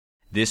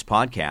This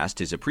podcast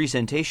is a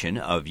presentation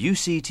of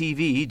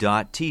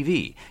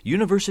UCTV.tv,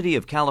 University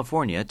of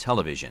California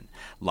Television.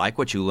 Like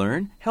what you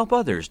learn? Help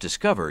others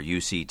discover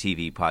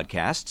UCTV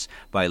podcasts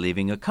by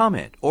leaving a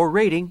comment or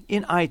rating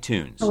in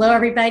iTunes. Hello,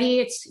 everybody.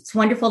 It's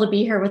wonderful to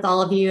be here with all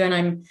of you,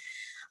 and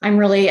I'm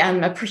really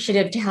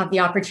appreciative to have the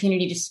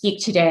opportunity to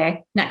speak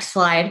today. Next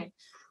slide.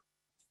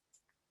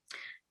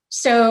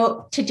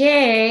 So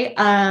today,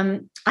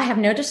 I have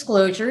no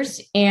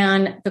disclosures,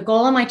 and the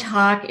goal of my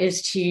talk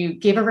is to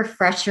give a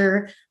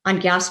refresher on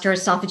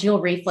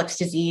gastroesophageal reflux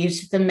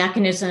disease, the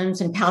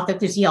mechanisms and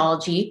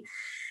pathophysiology.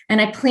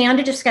 And I plan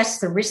to discuss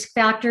the risk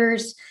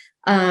factors,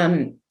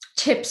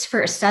 tips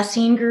for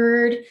assessing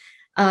GERD,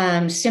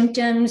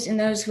 symptoms in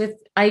those with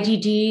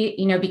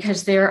IDD,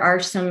 because there are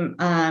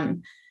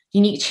some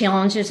unique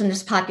challenges in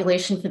this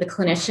population for the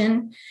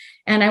clinician.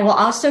 And I will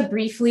also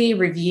briefly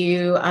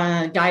review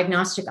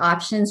diagnostic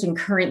options and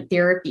current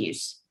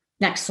therapies.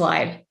 Next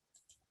slide.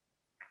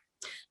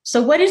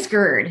 So what is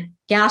GERD?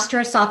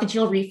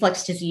 Gastroesophageal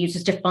reflux disease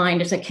is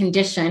defined as a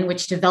condition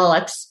which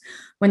develops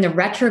when the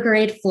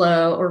retrograde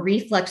flow or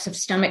reflux of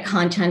stomach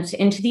contents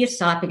into the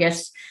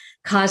esophagus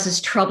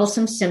causes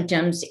troublesome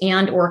symptoms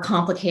and or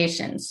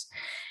complications.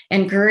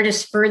 And GERD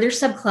is further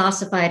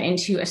subclassified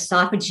into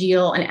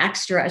esophageal and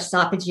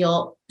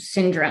extraesophageal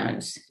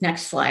syndromes.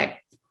 Next slide.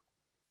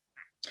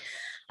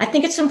 I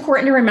think it's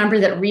important to remember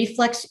that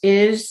reflux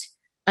is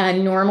a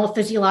normal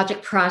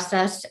physiologic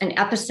process, and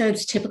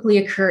episodes typically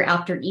occur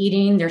after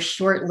eating. They're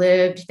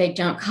short-lived, they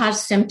don't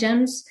cause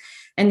symptoms,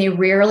 and they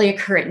rarely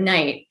occur at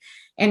night.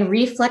 And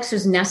reflux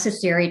is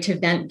necessary to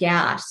vent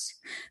gas.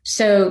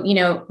 So,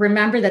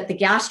 remember that the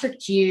gastric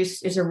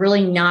juice is a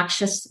really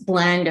noxious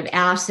blend of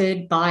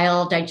acid,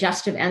 bile,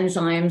 digestive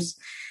enzymes,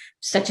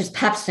 such as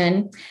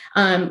pepsin,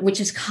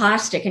 which is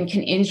caustic and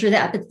can injure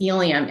the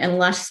epithelium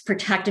unless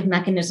protective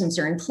mechanisms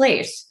are in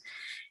place.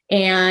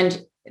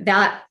 And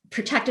that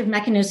protective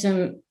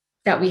mechanism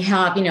that we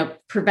have,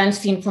 prevents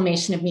the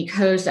inflammation of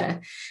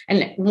mucosa.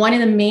 And one of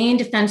the main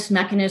defense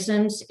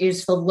mechanisms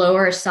is the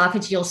lower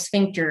esophageal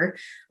sphincter,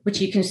 which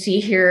you can see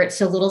here.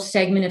 It's a little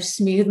segment of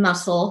smooth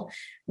muscle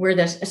where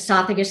the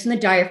esophagus and the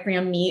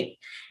diaphragm meet.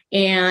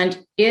 And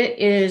it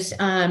is,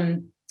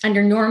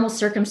 under normal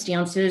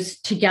circumstances,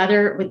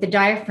 together with the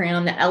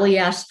diaphragm, the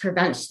LES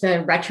prevents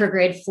the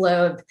retrograde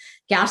flow of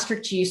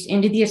gastric juice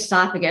into the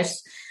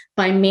esophagus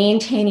by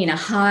maintaining a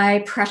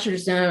high pressure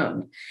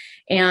zone.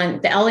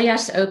 And the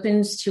LES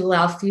opens to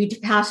allow food to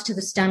pass to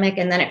the stomach,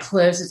 and then it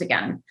closes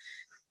again.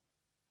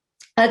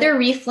 Other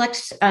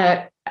reflux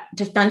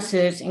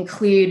defenses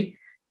include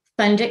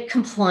fundic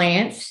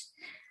compliance,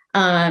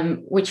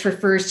 which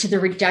refers to the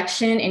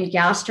reduction in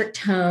gastric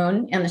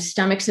tone and the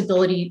stomach's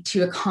ability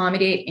to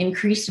accommodate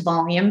increased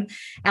volume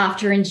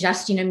after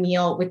ingesting a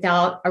meal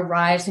without a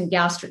rise in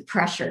gastric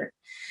pressure.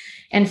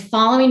 And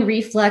following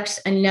reflux,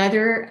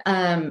 another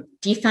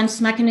defense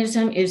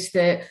mechanism is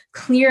the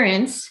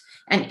clearance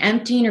and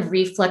emptying of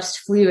reflux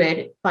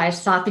fluid by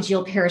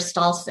esophageal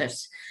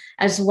peristalsis,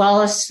 as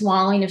well as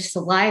swallowing of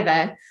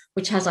saliva,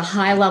 which has a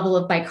high level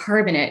of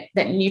bicarbonate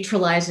that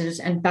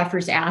neutralizes and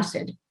buffers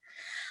acid.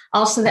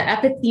 Also, the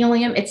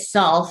epithelium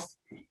itself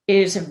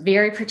is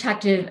very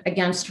protective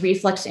against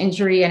reflux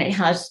injury, and it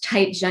has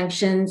tight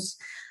junctions,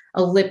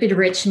 a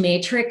lipid-rich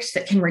matrix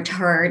that can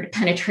retard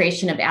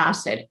penetration of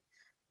acid.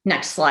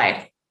 Next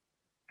slide.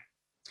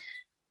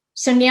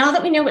 So now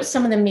that we know what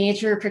some of the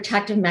major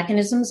protective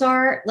mechanisms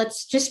are,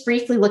 let's just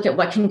briefly look at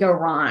what can go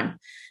wrong.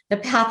 The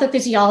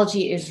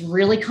pathophysiology is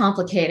really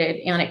complicated,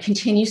 and it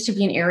continues to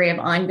be an area of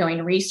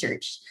ongoing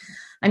research.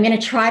 I'm going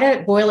to try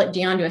to boil it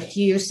down to a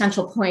few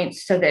essential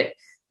points so that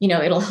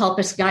it'll help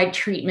us guide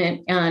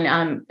treatment,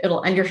 and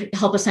it'll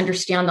help us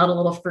understand that a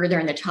little further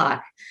in the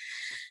talk.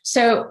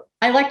 So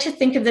I like to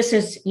think of this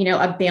as,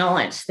 a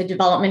balance. The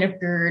development of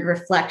GERD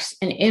reflects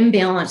an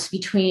imbalance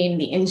between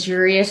the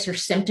injurious or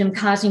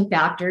symptom-causing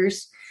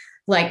factors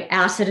like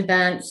acid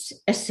events,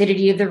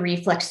 acidity of the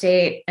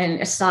refluxate, and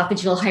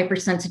esophageal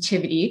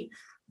hypersensitivity,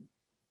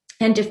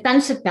 and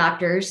defensive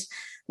factors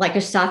like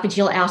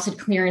esophageal acid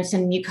clearance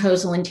and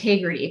mucosal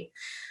integrity.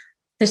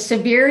 The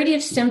severity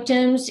of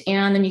symptoms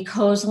and the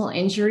mucosal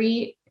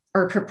injury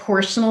are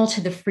proportional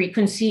to the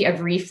frequency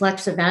of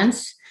reflux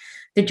events,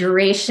 the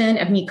duration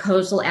of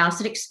mucosal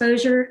acid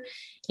exposure,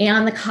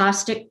 and the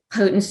caustic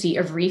potency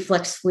of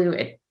reflux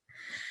fluid.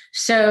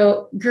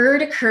 So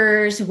GERD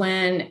occurs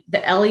when the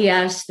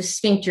LES, the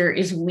sphincter,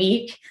 is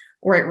weak,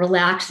 or it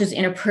relaxes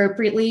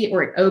inappropriately,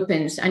 or it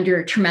opens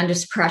under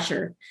tremendous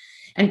pressure.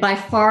 And by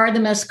far the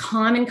most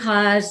common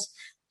cause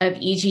of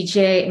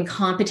EGJ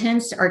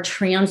incompetence are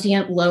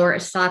transient lower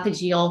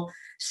esophageal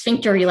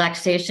sphincter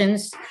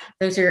relaxations.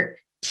 Those are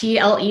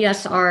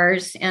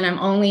TLESRs, and I'm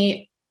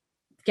only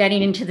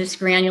getting into this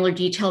granular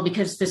detail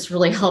because this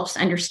really helps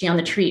understand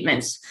the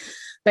treatments.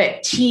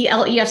 But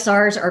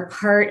TLESRs are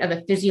part of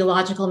a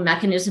physiological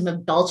mechanism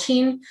of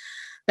belching,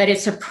 but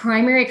it's a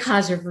primary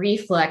cause of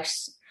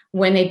reflux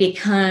when they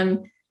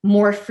become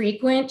more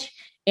frequent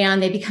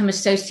and they become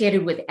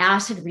associated with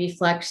acid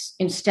reflux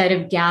instead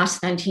of gas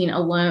venting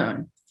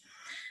alone.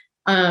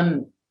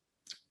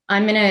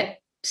 I'm going to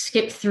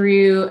skip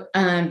through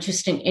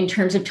just in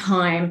terms of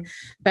time,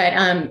 but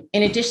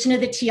in addition to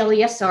the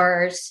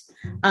TLESRs,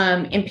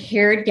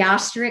 impaired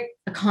gastric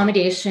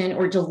accommodation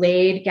or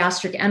delayed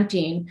gastric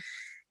emptying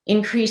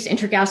increase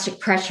intragastric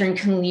pressure and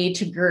can lead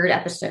to GERD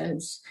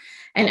episodes.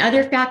 And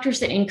other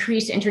factors that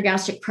increase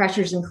intragastric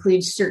pressures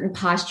include certain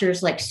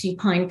postures like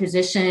supine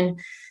position,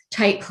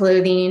 tight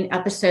clothing,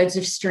 episodes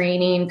of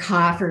straining,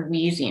 cough, or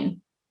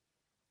wheezing.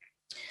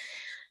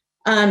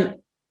 The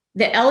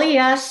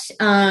LES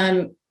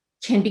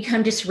can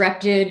become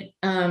disrupted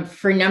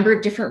for a number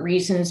of different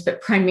reasons,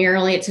 but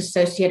primarily it's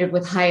associated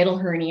with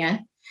hiatal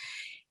hernia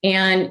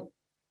and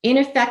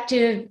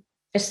ineffective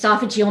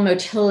esophageal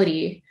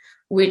motility,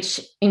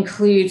 which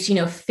includes,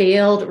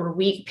 failed or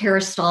weak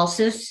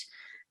peristalsis,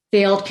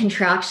 failed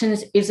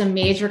contractions, is a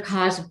major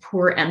cause of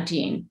poor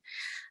emptying.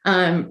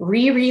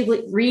 Reflux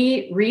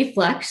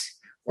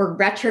or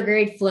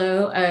retrograde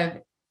flow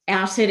of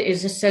acid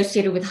is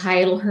associated with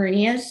hiatal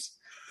hernias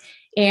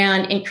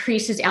and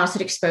increases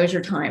acid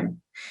exposure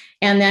time.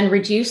 And then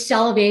reduced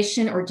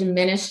salivation or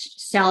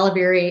diminished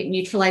salivary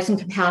neutralizing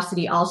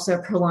capacity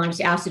also prolongs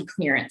acid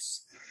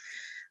clearance.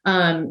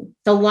 The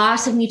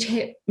loss of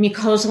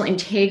mucosal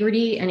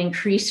integrity and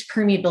increased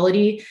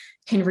permeability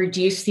can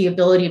reduce the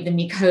ability of the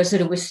mucosa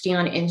to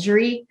withstand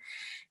injury.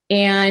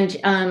 And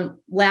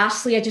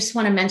lastly, I just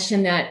want to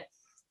mention that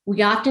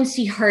we often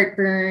see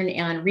heartburn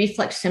and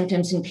reflux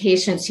symptoms in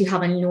patients who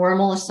have a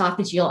normal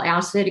esophageal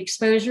acid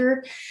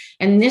exposure.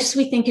 And this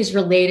we think is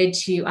related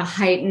to a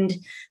heightened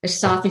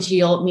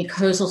esophageal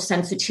mucosal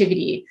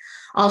sensitivity,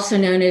 also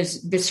known as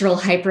visceral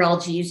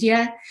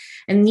hyperalgesia.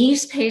 And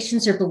these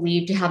patients are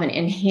believed to have an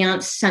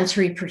enhanced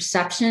sensory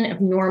perception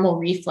of normal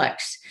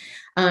reflux,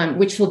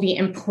 which will be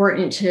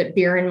important to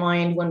bear in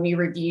mind when we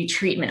review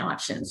treatment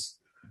options.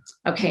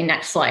 Okay,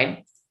 next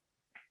slide.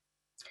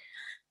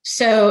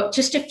 So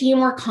just a few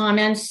more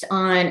comments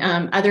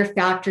on other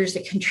factors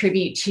that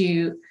contribute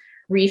to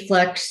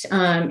reflux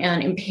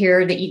and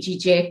impair the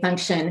EGJ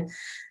function.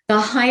 The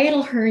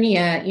hiatal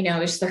hernia,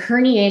 is the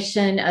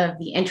herniation of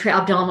the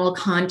intra-abdominal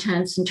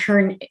contents, in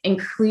turn,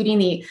 including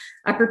the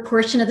upper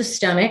portion of the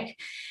stomach.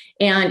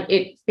 And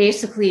it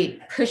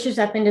basically pushes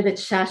up into the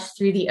chest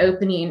through the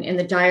opening in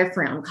the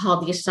diaphragm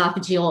called the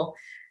esophageal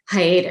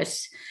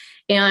hiatus.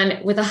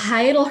 And with a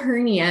hiatal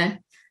hernia,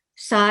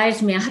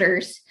 size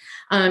matters.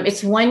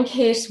 It's one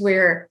case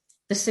where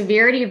the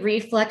severity of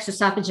reflux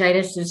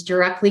esophagitis is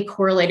directly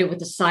correlated with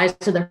the size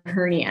of the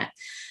hernia.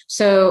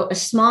 So a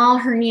small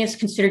hernia is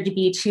considered to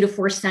be 2 to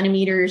 4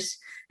 centimeters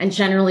and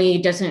generally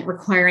doesn't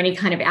require any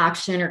kind of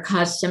action or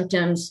cause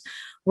symptoms,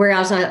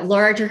 whereas a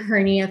larger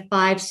hernia,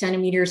 5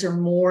 centimeters or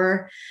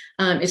more,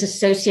 is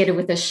associated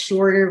with a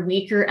shorter,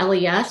 weaker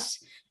LES,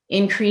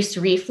 increased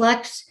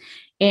reflux,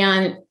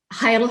 and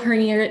hiatal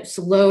hernias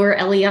lower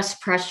LES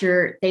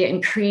pressure. They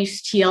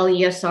increase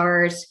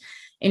TLESRs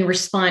in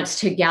response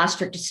to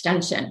gastric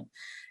distension.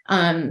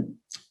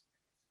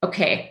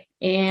 Okay,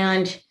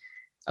 and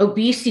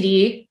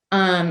obesity,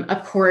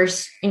 of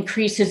course,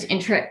 increases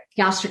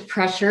intragastric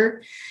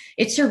pressure.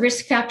 It's a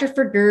risk factor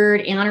for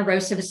GERD and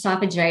erosive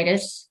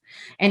esophagitis,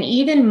 and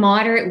even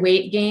moderate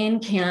weight gain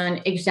can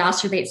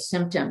exacerbate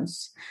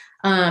symptoms.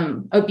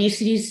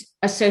 Obesity is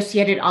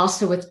associated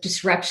also with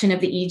disruption of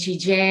the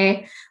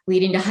EGJ,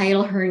 leading to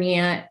hiatal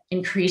hernia,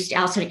 increased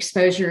acid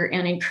exposure,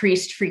 and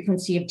increased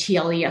frequency of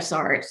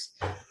TLESRs.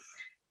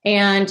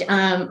 And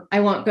I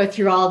won't go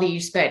through all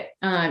these, but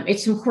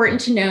it's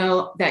important to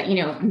know that,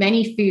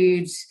 many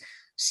foods,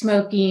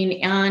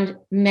 smoking, and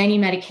many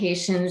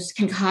medications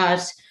can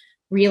cause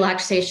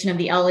relaxation of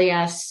the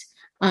LES,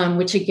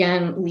 which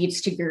again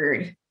leads to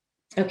GERD.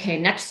 Okay,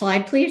 next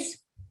slide, please.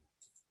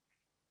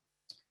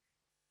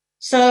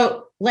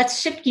 So let's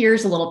shift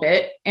gears a little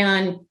bit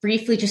and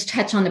briefly just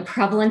touch on the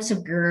prevalence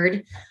of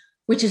GERD,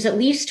 which is at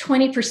least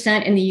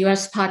 20% in the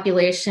US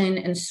population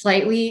and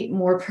slightly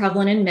more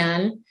prevalent in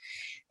men.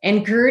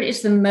 And GERD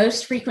is the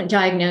most frequent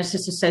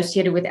diagnosis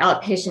associated with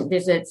outpatient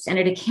visits, and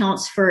it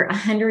accounts for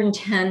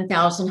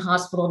 110,000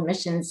 hospital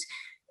admissions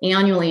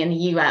annually in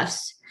the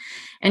US.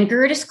 And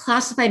GERD is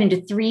classified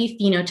into 3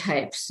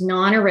 phenotypes: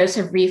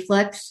 non-erosive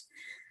reflux,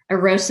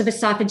 erosive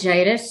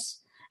esophagitis,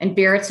 and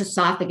Barrett's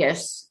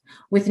esophagus,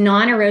 with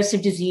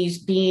non-erosive disease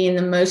being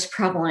the most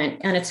prevalent.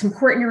 And it's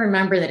important to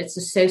remember that it's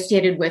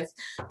associated with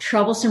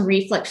troublesome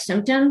reflux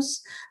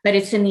symptoms, but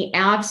it's in the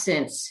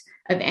absence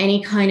of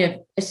any kind of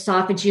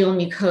esophageal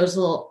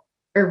mucosal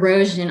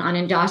erosion on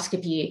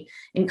endoscopy,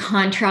 in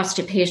contrast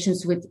to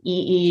patients with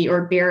EE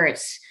or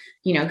Barrett's,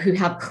 who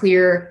have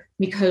clear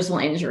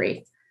mucosal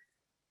injury.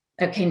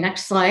 Okay,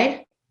 next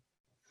slide.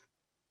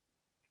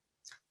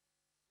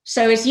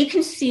 So as you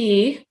can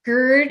see,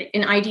 GERD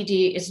in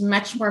IDD is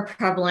much more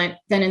prevalent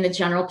than in the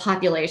general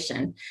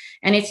population.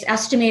 And it's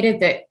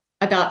estimated that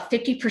about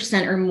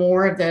 50% or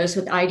more of those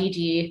with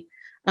IDD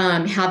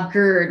have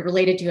GERD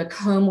related to a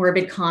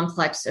comorbid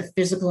complex of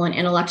physical and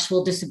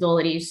intellectual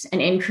disabilities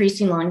and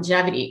increasing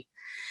longevity.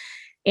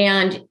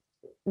 And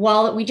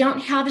while we don't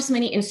have as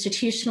many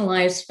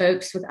institutionalized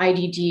folks with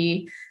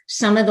IDD,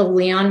 some of the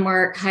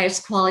landmark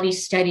highest quality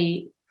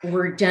study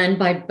were done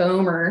by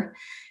Boehmer.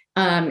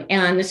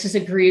 And this is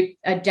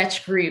a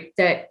Dutch group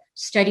that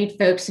studied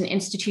folks in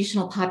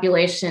institutional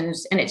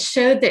populations. And it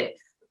showed that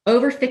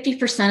over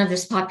 50% of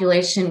this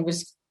population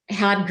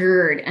had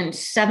GERD, and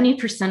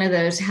 70% of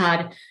those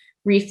had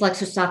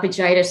reflux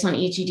esophagitis on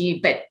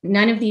EGD, but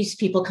none of these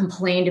people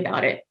complained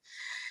about it.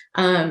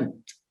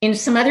 In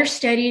some other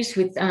studies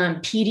with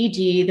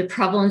PDD, the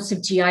prevalence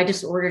of GI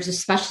disorders,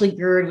 especially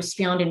GERD, was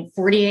found in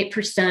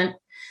 48%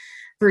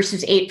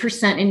 versus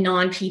 8% in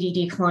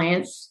non-PDD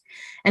clients.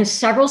 And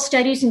several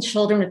studies in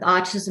children with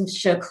autism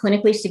show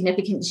clinically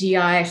significant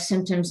GI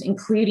symptoms,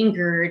 including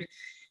GERD,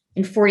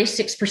 in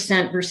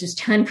 46% versus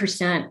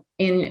 10%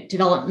 in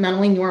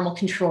developmentally normal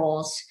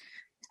controls.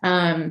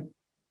 And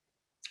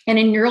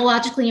in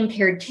neurologically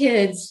impaired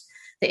kids,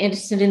 the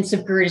incidence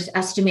of GERD is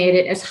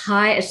estimated as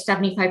high as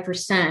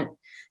 75%,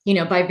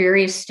 by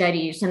various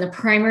studies. And the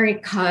primary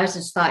cause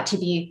is thought to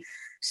be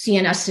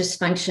CNS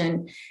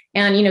dysfunction.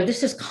 And,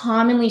 this is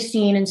commonly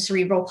seen in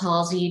cerebral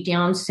palsy,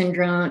 Down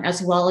syndrome,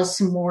 as well as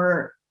some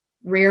more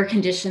rare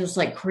conditions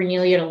like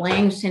Cornelia de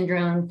Lange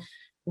syndrome,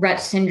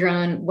 Rett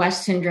syndrome,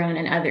 West syndrome,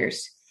 and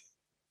others.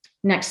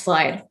 Next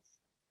slide.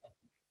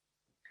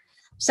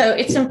 So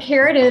it's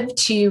imperative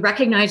to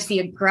recognize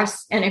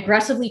and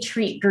aggressively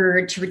treat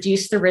GERD to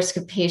reduce the risk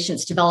of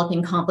patients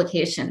developing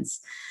complications.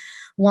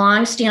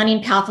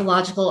 Long-standing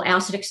pathological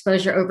acid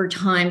exposure over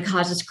time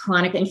causes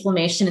chronic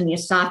inflammation in the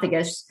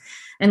esophagus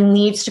and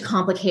leads to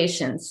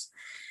complications.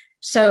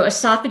 So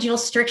esophageal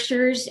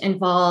strictures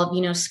involve,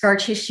 scar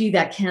tissue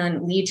that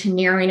can lead to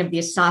narrowing of the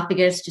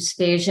esophagus,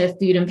 dysphagia,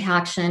 food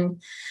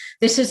impaction.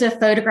 This is a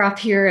photograph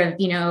here of,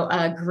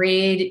 a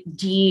grade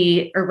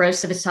D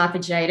erosive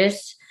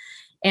esophagitis.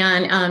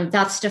 And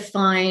that's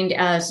defined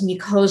as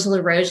mucosal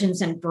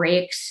erosions and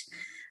breaks,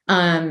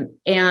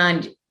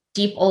 and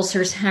deep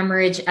ulcers,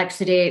 hemorrhage,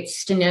 exudates,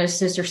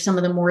 stenosis are some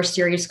of the more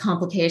serious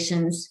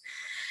complications.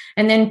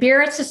 And then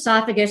Barrett's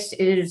esophagus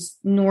is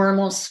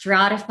normal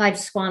stratified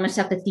squamous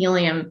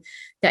epithelium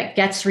that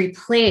gets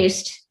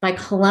replaced by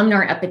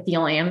columnar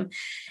epithelium.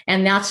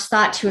 And that's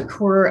thought to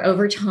occur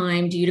over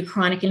time due to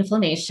chronic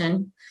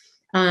inflammation.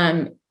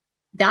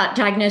 That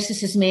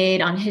diagnosis is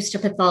made on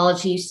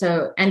histopathology,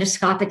 so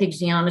endoscopic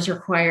exam is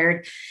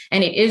required,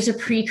 and it is a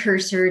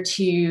precursor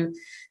to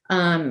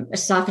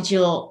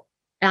esophageal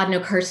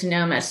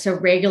adenocarcinoma, so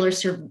regular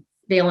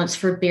surveillance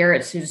for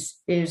Barrett's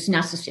is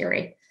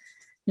necessary.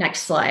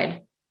 Next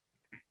slide.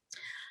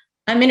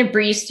 I'm going to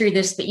breeze through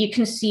this, but you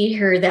can see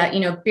here that,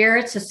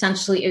 Barrett's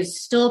essentially is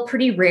still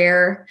pretty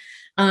rare.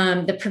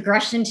 The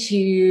progression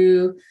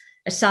to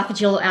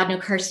esophageal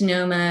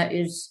adenocarcinoma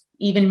is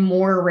even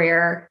more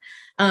rare.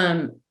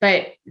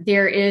 But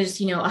there is,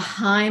 a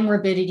high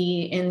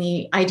morbidity in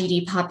the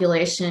IDD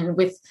population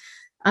with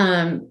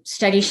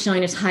studies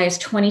showing as high as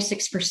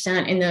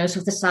 26% in those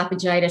with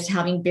esophagitis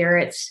having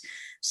Barrett's.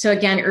 So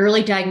again,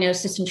 early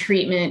diagnosis and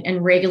treatment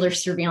and regular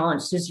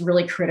surveillance is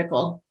really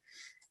critical.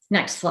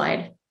 Next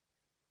slide.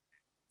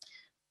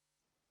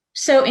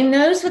 So in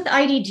those with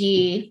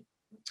IDD,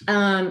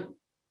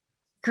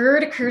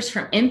 GERD occurs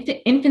from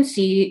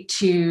infancy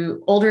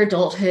to older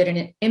adulthood, and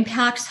it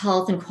impacts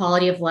health and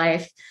quality of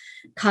life,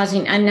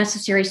 causing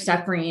unnecessary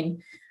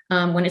suffering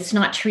when it's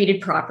not treated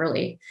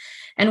properly.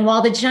 And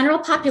while the general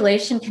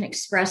population can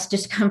express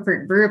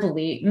discomfort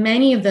verbally,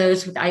 many of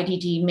those with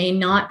IDD may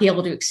not be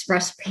able to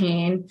express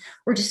pain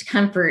or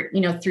discomfort,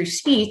 through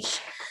speech.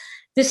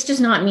 This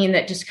does not mean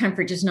that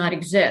discomfort does not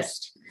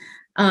exist.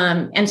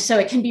 And so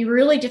it can be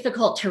really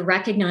difficult to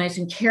recognize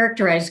and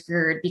characterize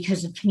GERD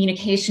because of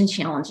communication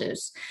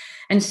challenges.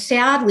 And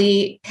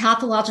sadly,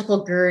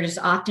 pathological GERD is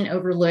often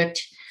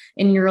overlooked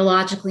in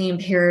neurologically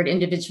impaired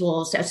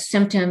individuals as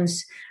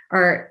symptoms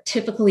are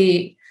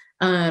typically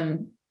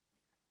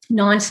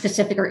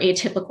nonspecific or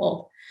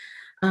atypical.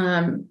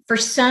 For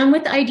some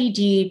with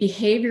IDD,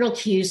 behavioral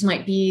cues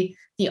might be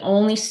the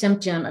only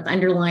symptom of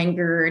underlying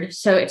GERD.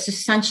 So it's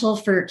essential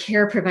for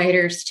care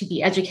providers to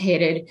be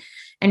educated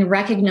and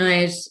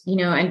recognize,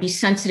 and be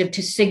sensitive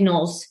to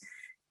signals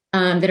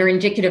that are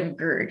indicative of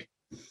GERD.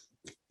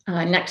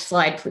 Next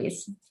slide,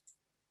 please.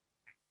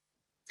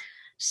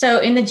 So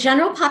in the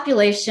general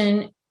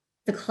population,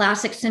 the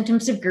classic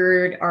symptoms of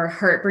GERD are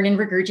heartburn and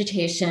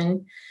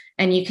regurgitation.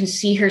 And you can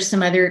see here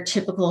some other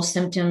typical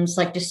symptoms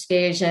like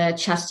dysphagia,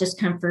 chest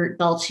discomfort,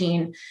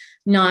 belching,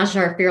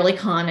 nausea are fairly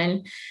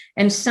common.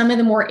 And some of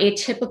the more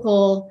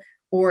atypical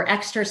or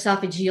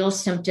extraesophageal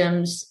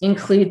symptoms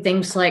include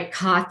things like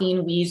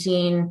coughing,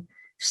 wheezing,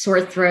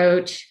 sore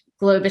throat,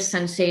 globus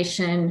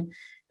sensation,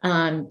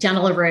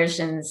 dental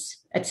erosions,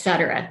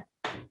 etc.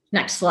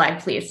 Next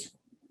slide, please.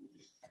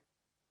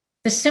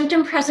 The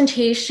symptom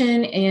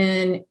presentation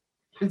in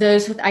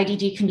those with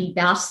IDD can be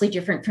vastly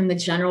different from the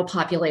general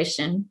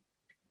population.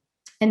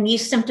 And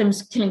these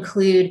symptoms can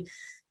include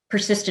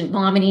persistent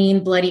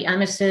vomiting, bloody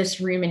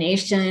emesis,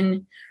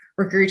 rumination,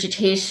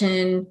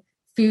 regurgitation,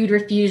 food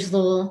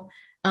refusal,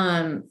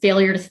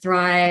 failure to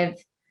thrive,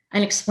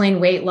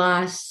 unexplained weight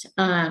loss.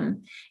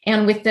 And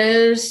with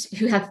those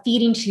who have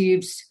feeding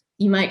tubes,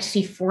 you might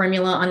see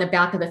formula on the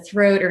back of the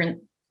throat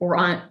or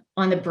on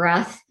on the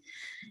breath.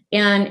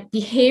 And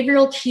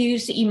behavioral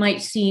cues that you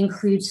might see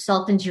include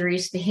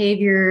self-injurious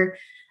behavior,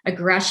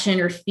 aggression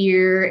or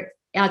fear,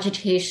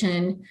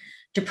 agitation,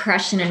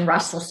 depression, and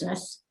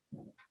restlessness.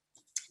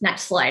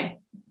 Next slide.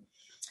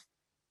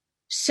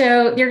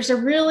 So there's a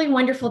really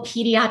wonderful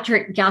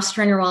pediatric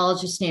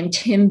gastroenterologist named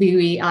Tim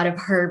Bowie out of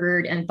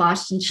Harvard and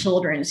Boston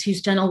Children's,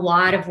 who's done a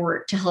lot of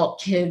work to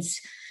help kids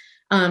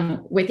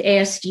with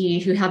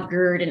ASD who have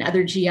GERD and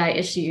other GI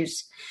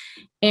issues.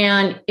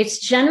 And it's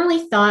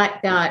generally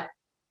thought that,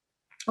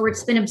 or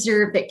it's been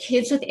observed that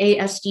kids with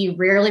ASD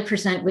rarely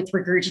present with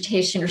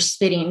regurgitation or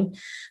spitting,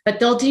 but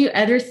they'll do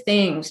other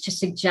things to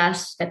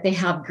suggest that they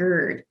have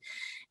GERD.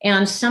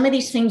 And some of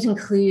these things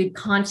include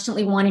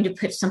constantly wanting to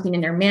put something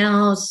in their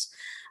mouths,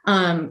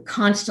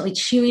 constantly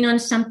chewing on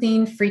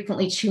something,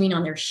 frequently chewing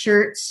on their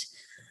shirts,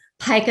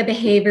 pica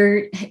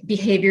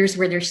behaviors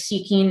where they're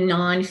seeking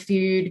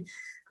non-food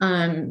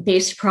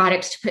based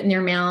products to put in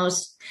their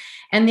mouths.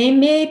 And they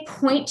may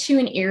point to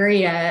an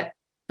area,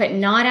 but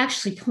not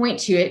actually point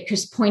to it,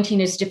 because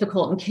pointing is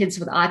difficult in kids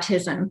with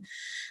autism.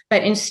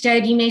 But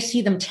instead, you may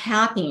see them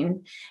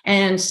tapping.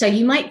 And so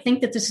you might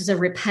think that this is a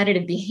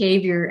repetitive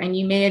behavior, and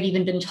you may have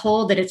even been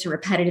told that it's a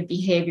repetitive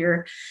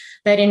behavior.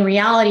 But in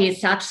reality,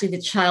 it's actually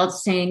the child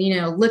saying,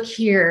 look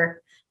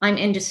here, I'm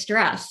in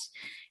distress.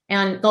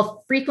 And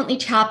they'll frequently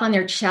tap on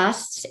their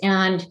chests.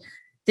 And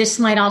this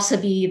might also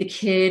be the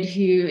kid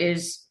who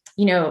is,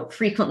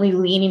 frequently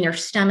leaning their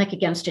stomach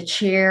against a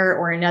chair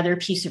or another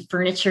piece of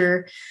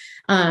furniture.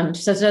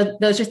 So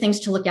those are things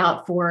to look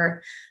out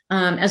for,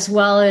 as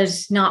well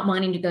as not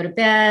wanting to go to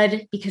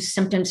bed because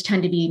symptoms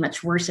tend to be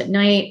much worse at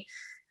night,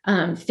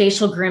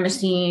 facial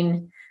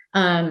grimacing,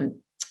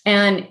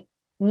 and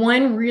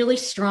one really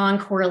strong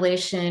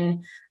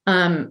correlation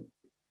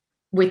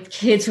with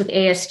kids with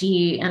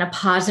ASD and a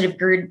positive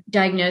GERD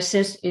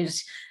diagnosis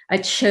is a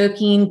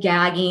choking,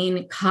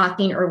 gagging,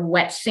 coughing, or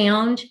wet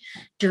sound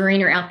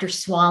during or after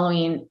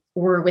swallowing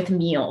or with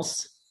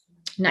meals.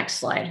 Next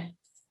slide.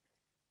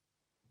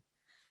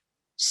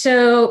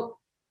 So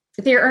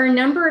there are a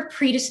number of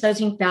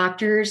predisposing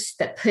factors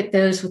that put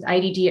those with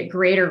IDD at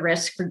greater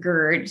risk for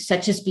GERD,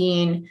 such as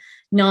being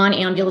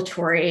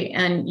non-ambulatory,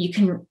 and you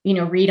can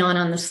read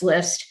on this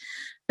list.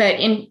 But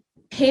in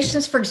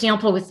patients, for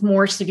example, with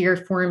more severe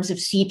forms of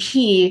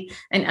CP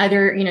and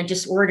other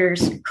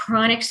disorders,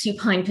 chronic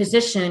supine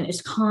position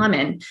is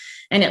common,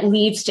 and it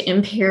leads to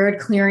impaired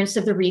clearance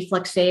of the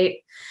refluxate.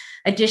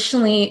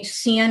 Additionally,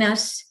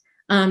 CNS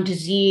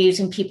disease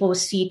in people with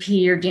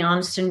CP or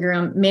Down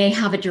syndrome may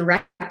have a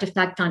direct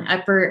effect on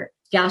upper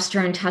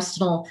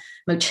gastrointestinal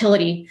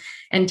motility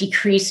and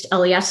decreased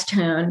LES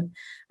tone.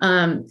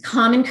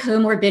 Common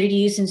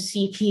comorbidities in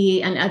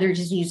CP and other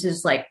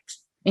diseases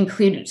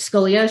include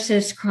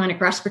scoliosis, chronic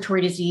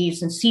respiratory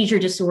disease, and seizure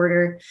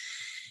disorder.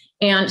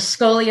 And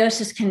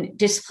scoliosis can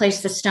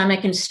displace the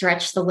stomach and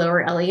stretch the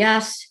lower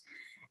LES.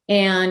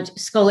 And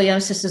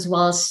scoliosis, as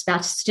well as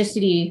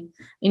spasticity,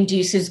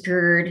 induces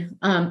GERD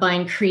by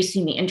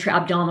increasing the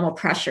intra-abdominal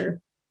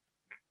pressure.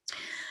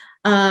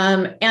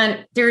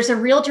 And there's a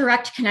real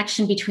direct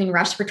connection between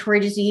respiratory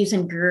disease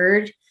and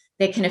GERD.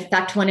 They can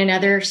affect one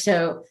another,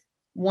 so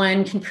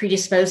one can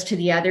predispose to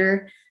the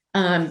other.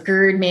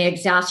 GERD may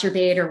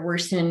exacerbate or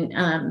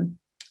worsen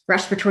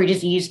respiratory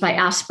disease by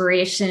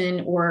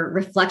aspiration or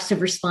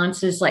reflexive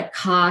responses like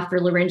cough or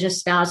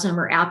laryngospasm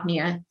or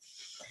apnea.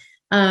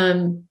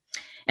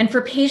 And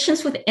for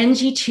patients with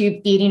NG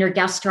tube feeding or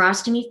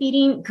gastrostomy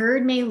feeding,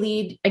 GERD may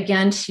lead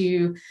again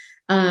to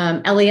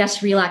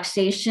LES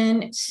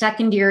relaxation,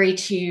 secondary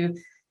to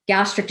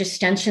gastric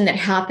distension that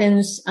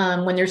happens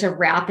when there's a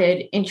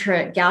rapid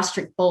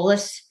intragastric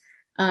bolus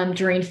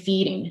during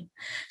feeding.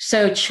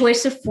 So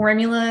choice of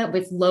formula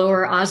with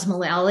lower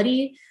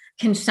osmolality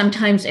can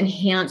sometimes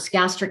enhance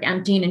gastric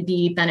emptying and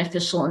be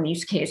beneficial in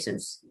these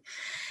cases.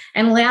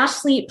 And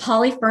lastly,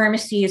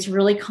 polypharmacy is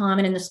really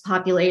common in this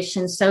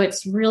population. So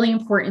it's really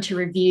important to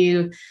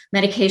review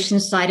medication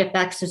side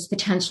effects as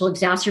potential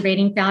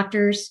exacerbating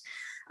factors.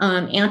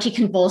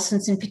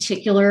 Anticonvulsants in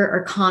particular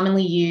are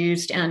commonly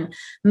used, and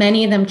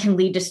many of them can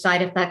lead to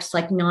side effects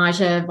like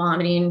nausea,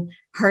 vomiting,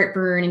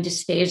 heartburn, and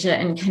dysphagia,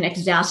 and can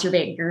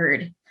exacerbate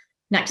GERD.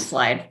 Next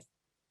slide.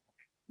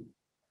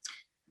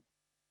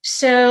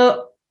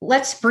 So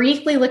let's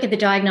briefly look at the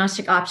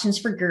diagnostic options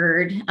for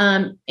GERD.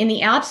 In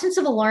the absence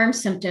of alarm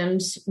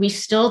symptoms, we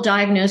still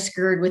diagnose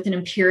GERD with an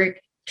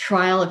empiric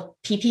trial of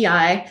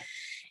PPI.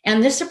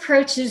 And this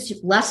approach is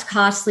less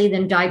costly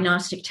than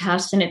diagnostic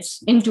tests, and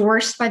it's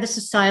endorsed by the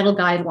societal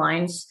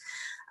guidelines.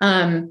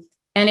 And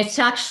it's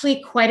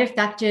actually quite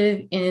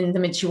effective in the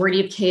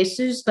majority of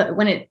cases, but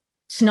when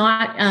it's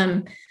not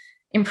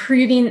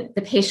improving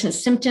the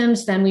patient's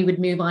symptoms, then we would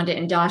move on to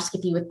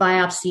endoscopy with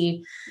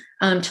biopsy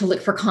to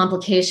look for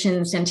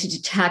complications and to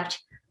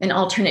detect an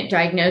alternate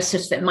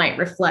diagnosis that might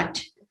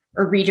reflect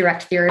or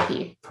redirect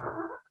therapy.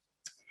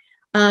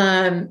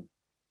 I'm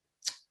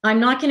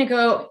not going to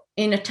go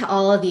into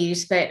all of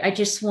these, but I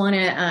just want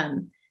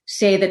to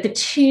say that the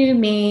two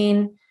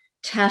main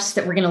tests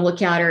that we're going to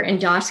look at are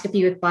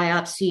endoscopy with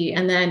biopsy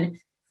and then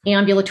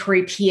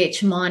ambulatory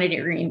pH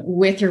monitoring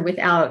with or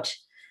without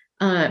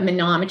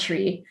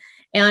manometry.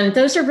 And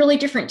those are really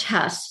different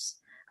tests.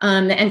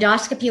 The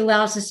endoscopy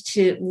allows us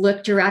to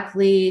look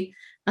directly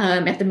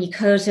at the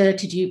mucosa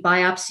to do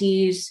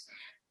biopsies.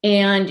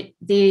 And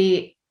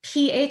the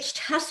pH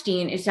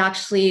testing is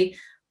actually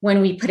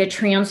when we put a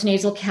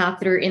transnasal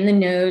catheter in the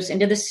nose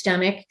into the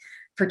stomach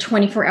for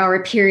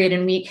 24-hour period,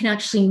 and we can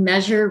actually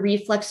measure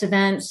reflux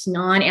events,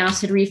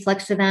 non-acid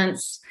reflux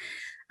events.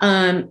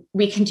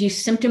 We can do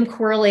symptom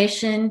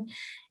correlation.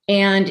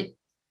 And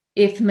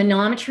if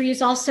manometry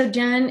is also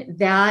done,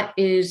 that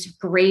is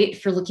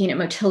great for looking at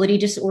motility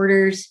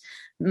disorders,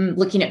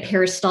 looking at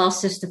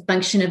peristalsis, the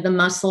function of the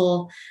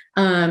muscle,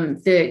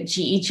 the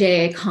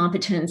GEJ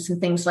competence, and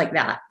things like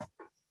that.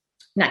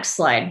 Next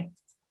slide.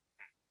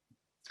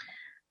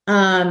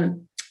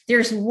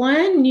 There's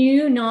one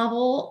new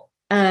novel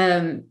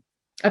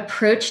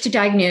approach to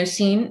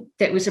diagnosing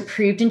that was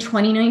approved in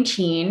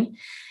 2019,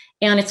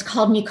 and it's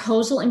called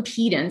mucosal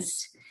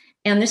impedance.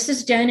 And this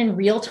is done in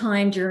real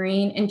time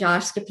during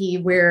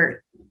endoscopy,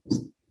 where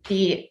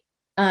the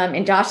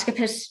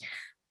endoscopist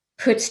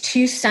puts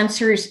two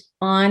sensors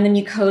on the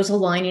mucosal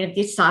lining of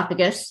the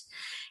esophagus,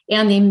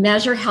 and they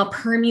measure how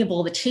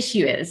permeable the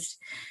tissue is.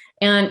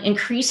 And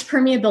increased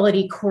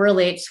permeability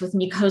correlates with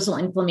mucosal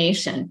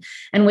inflammation.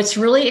 And what's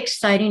really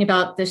exciting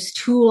about this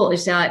tool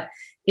is that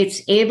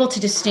it's able to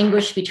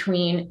distinguish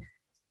between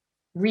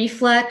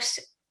reflux,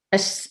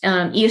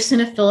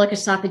 eosinophilic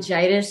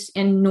esophagitis,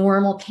 and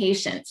normal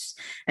patients.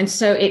 And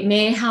so it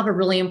may have a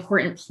really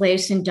important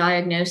place in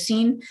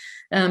diagnosing.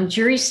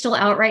 Jury's still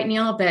out right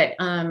now, but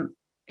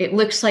it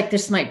looks like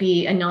this might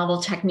be a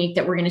novel technique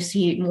that we're going to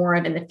see more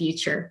of in the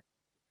future.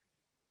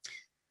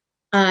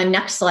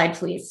 Next slide,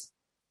 please.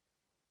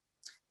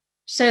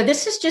 So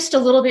this is just a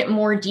little bit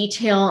more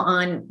detail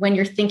on when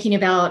you're thinking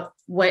about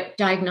what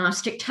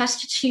diagnostic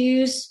test to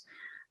choose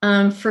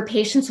for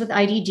patients with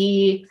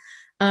IDD.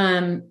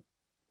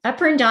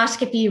 Upper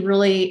endoscopy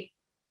really,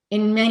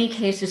 in many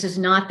cases, is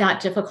not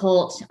that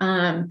difficult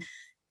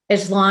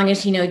as long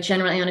as,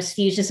 general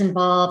anesthesia is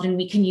involved, and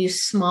we can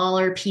use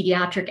smaller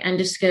pediatric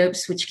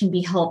endoscopes, which can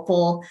be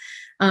helpful.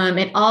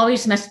 It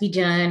always must be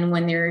done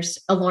when there's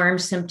alarm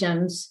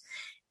symptoms.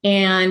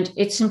 And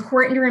it's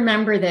important to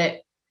remember that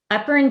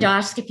upper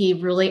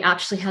endoscopy really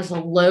actually has a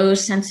low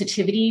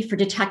sensitivity for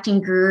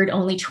detecting GERD,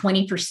 only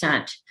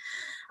 20%.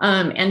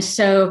 And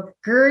so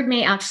GERD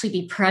may actually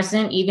be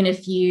present even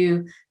if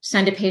you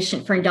send a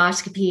patient for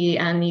endoscopy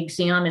and the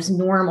exam is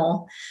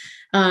normal.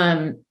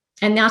 And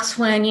that's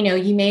when,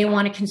 you may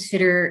want to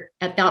consider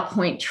at that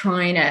point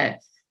trying a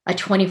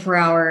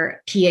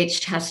 24-hour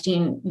pH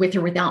testing with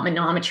or without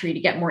manometry to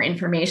get more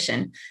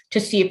information to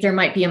see if there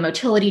might be a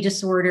motility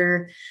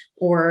disorder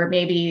or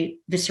maybe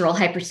visceral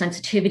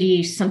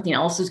hypersensitivity, something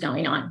else is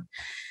going on.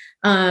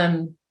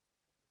 And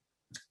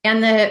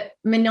the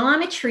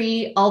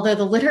manometry, although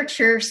the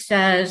literature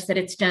says that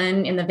it's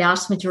done in the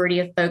vast majority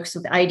of folks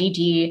with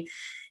IDD,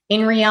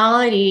 in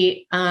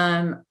reality,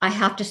 I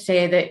have to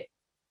say that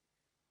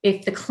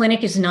if the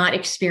clinic is not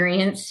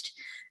experienced,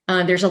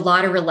 there's a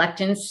lot of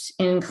reluctance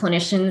in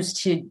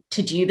clinicians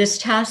to do this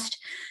test.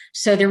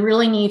 So there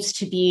really needs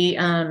to be,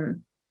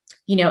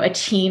 a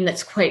team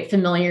that's quite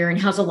familiar and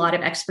has a lot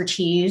of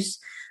expertise.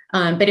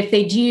 But if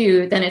they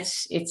do, then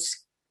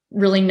it's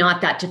really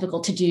not that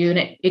difficult to do,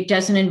 and it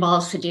doesn't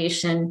involve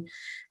sedation.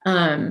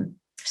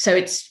 So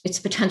it's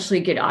potentially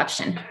a good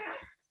option.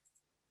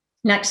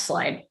 Next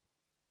slide.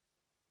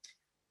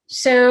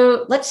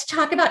 So let's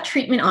talk about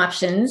treatment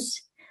options.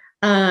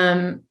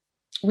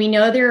 We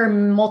know there are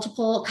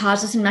multiple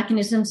causes and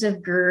mechanisms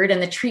of GERD,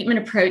 and the treatment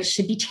approach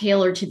should be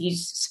tailored to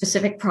these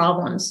specific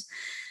problems.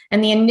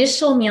 And the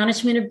initial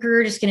management of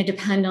GERD is going to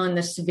depend on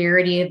the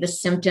severity of the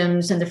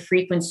symptoms and the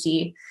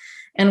frequency.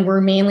 And we're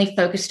mainly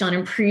focused on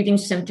improving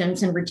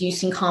symptoms and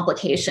reducing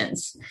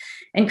complications.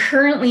 And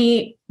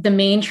currently, the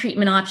main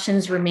treatment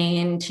options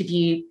remain to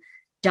be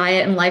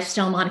diet and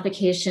lifestyle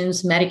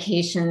modifications,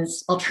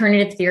 medications,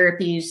 alternative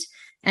therapies,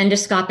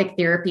 endoscopic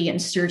therapy,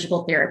 and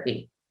surgical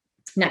therapy.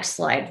 Next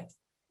slide.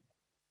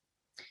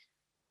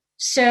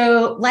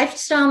 So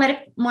lifestyle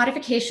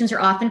modifications are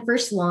often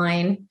first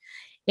line,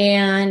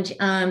 and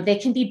they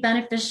can be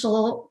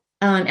beneficial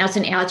as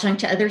an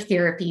adjunct to other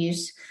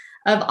therapies.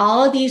 Of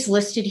all of these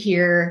listed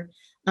here,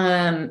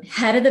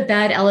 head of the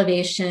bed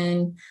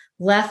elevation,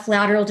 left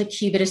lateral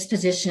decubitus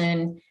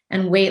position,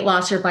 and weight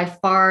loss are by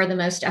far the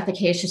most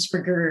efficacious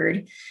for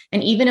GERD.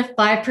 And even a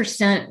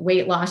 5%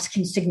 weight loss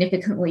can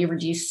significantly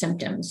reduce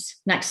symptoms.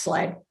 Next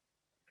slide.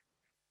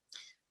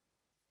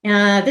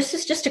 This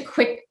is just a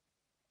quick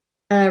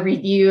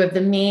review of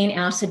the main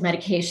acid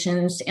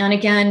medications. And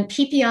again,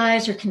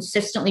 PPIs are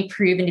consistently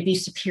proven to be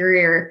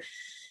superior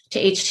to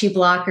H2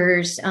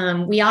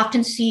 blockers. We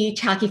often see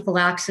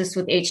tachyphylaxis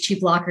with H2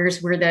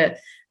 blockers where the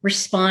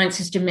response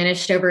is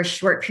diminished over a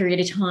short period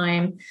of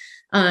time.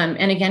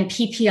 And again,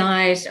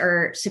 PPIs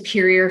are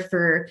superior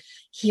for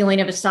healing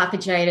of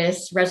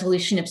esophagitis,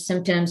 resolution of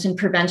symptoms, and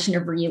prevention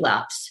of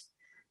relapse.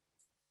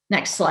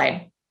 Next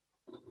slide.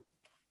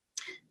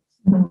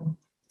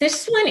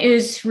 This one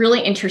is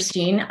really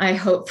interesting, I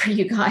hope, for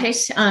you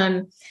guys.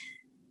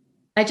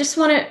 I just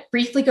want to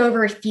briefly go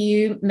over a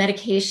few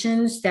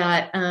medications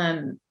that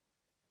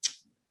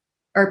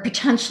are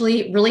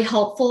potentially really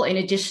helpful in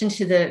addition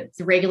to the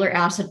regular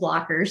acid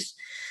blockers.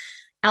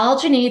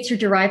 Alginates are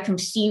derived from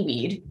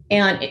seaweed,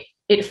 and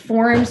it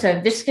forms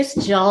a viscous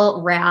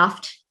gel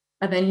raft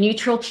of a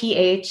neutral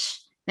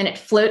pH, and it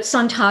floats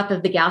on top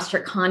of the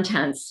gastric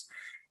contents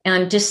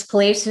and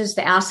displaces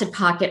the acid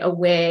pocket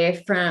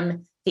away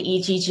from the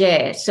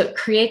EGJ. So it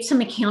creates a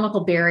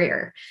mechanical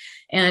barrier.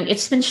 And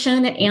it's been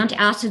shown that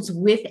antacids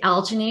with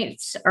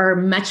alginates are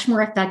much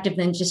more effective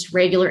than just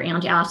regular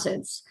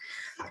antacids.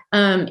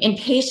 In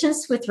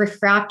patients with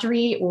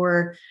refractory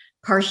or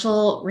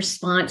partial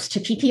response to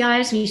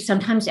PPIs, we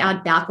sometimes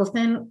add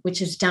baclofen, which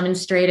has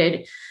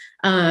demonstrated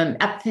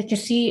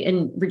efficacy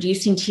in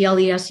reducing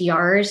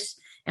TLE-SERs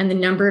and the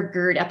number of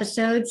GERD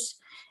episodes.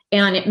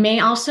 And it may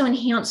also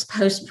enhance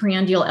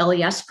postprandial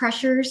LES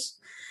pressures.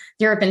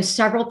 There have been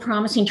several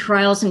promising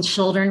trials in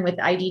children with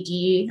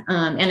IDD,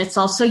 and it's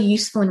also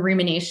useful in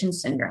rumination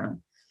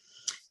syndrome.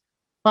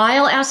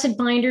 Bile acid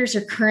binders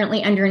are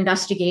currently under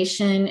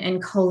investigation,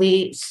 and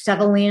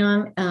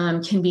colesevelam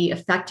can be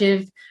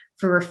effective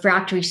for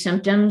refractory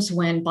symptoms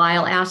when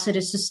bile acid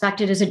is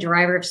suspected as a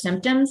driver of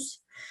symptoms.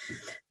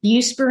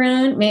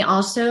 Buspirone may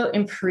also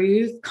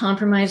improve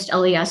compromised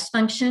LES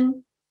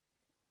function.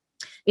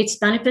 It's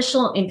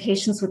beneficial in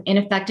patients with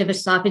ineffective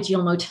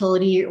esophageal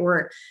motility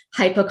or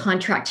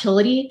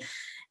hypocontractility,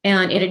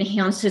 and it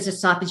enhances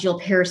esophageal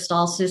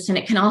peristalsis, and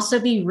it can also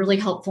be really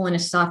helpful in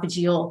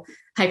esophageal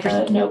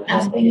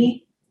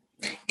hypertension.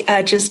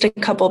 Just a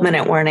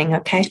couple-minute warning,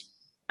 okay?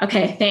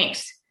 Okay,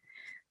 thanks.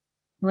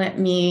 Let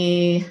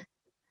me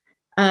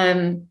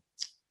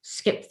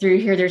skip through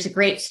here. There's a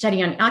great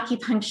study on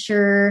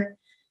acupuncture.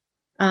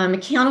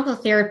 Mechanical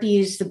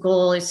therapies, the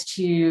goal is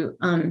to,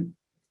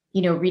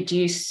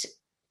 reduce,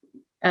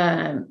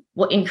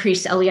 will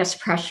increase LES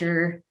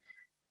pressure.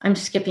 I'm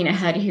skipping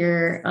ahead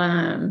here.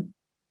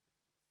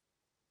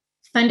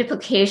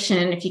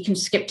 Fundoplication, if you can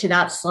skip to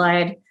that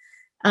slide,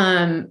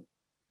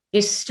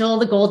 is still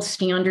the gold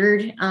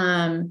standard.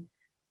 And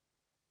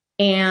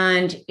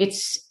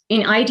it's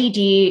in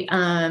IDD,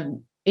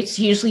 it's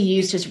usually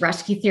used as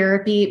rescue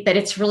therapy, but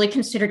it's really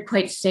considered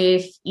quite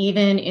safe,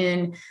 even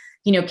in,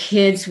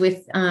 kids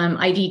with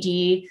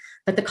IDD.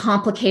 But the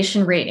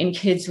complication rate in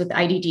kids with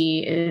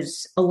IDD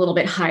is a little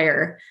bit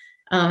higher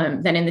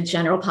than in the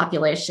general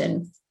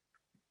population.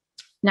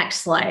 Next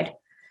slide.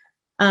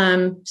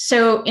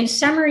 So in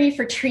summary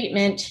for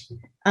treatment,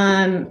 we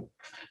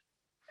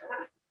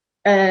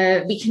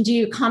can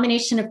do a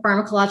combination of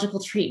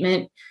pharmacological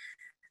treatment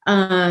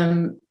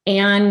and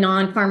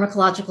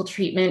non-pharmacological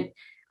treatment.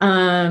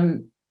 I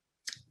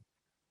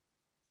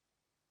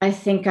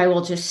think I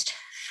will just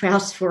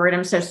fast forward.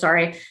 I'm so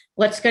sorry.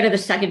 Let's go to the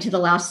second to the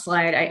last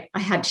slide. I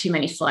had too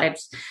many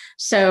slides.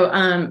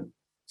 So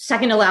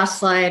second to last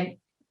slide,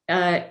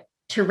 to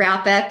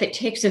wrap up, it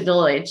takes a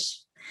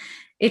village.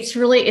 It's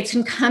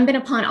incumbent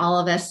upon all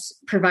of us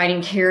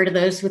providing care to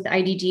those with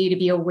IDD to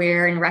be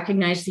aware and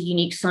recognize the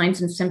unique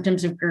signs and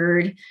symptoms of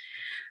GERD.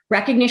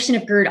 Recognition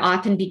of GERD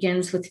often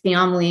begins with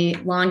family,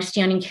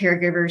 longstanding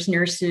caregivers,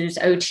 nurses,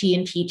 OT,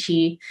 and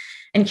PT.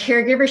 And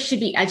caregivers should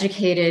be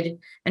educated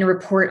and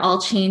report all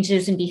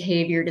changes in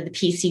behavior to the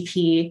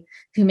PCP,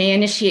 who may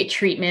initiate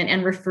treatment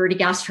and refer to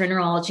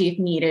gastroenterology if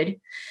needed.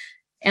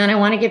 And I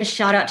want to give a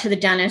shout out to the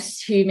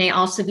dentists, who may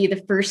also be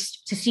the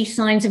first to see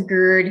signs of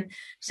GERD,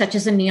 such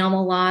as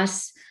enamel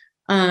loss,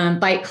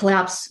 bite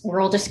collapse,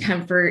 oral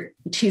discomfort,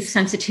 tooth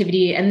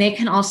sensitivity, and they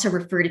can also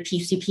refer to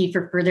PCP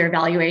for further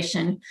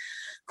evaluation.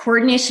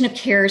 Coordination of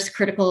care is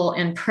critical,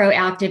 and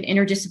proactive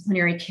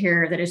interdisciplinary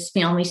care that is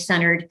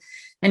family-centered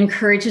and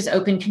encourages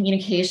open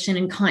communication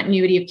and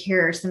continuity of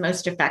care is the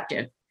most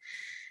effective.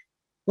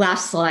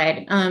 Last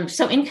slide.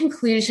 So in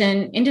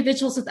conclusion,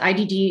 individuals with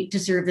IDD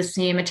deserve the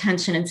same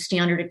attention and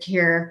standard of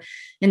care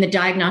in the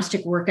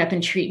diagnostic workup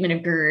and treatment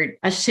of GERD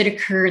as should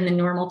occur in the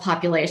normal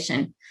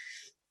population.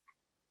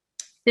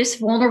 This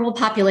vulnerable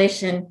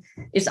population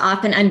is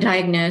often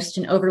undiagnosed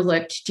and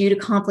overlooked due to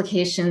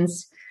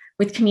complications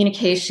with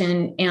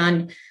communication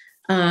and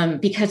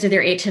because of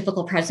their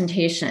atypical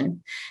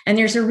presentation. And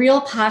there's a real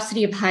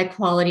paucity of high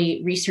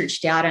quality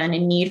research data and a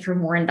need for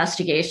more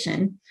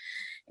investigation.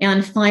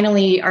 And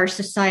finally, our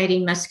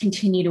society must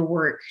continue to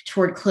work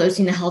toward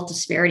closing the health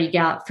disparity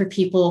gap for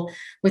people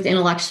with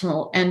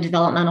intellectual and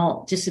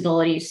developmental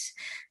disabilities.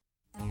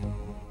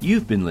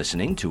 You've been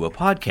listening to a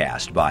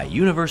podcast by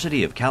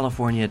University of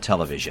California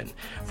Television.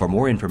 For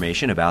more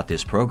information about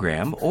this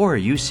program or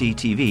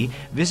UCTV,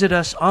 visit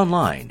us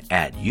online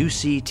at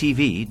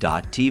uctv.tv.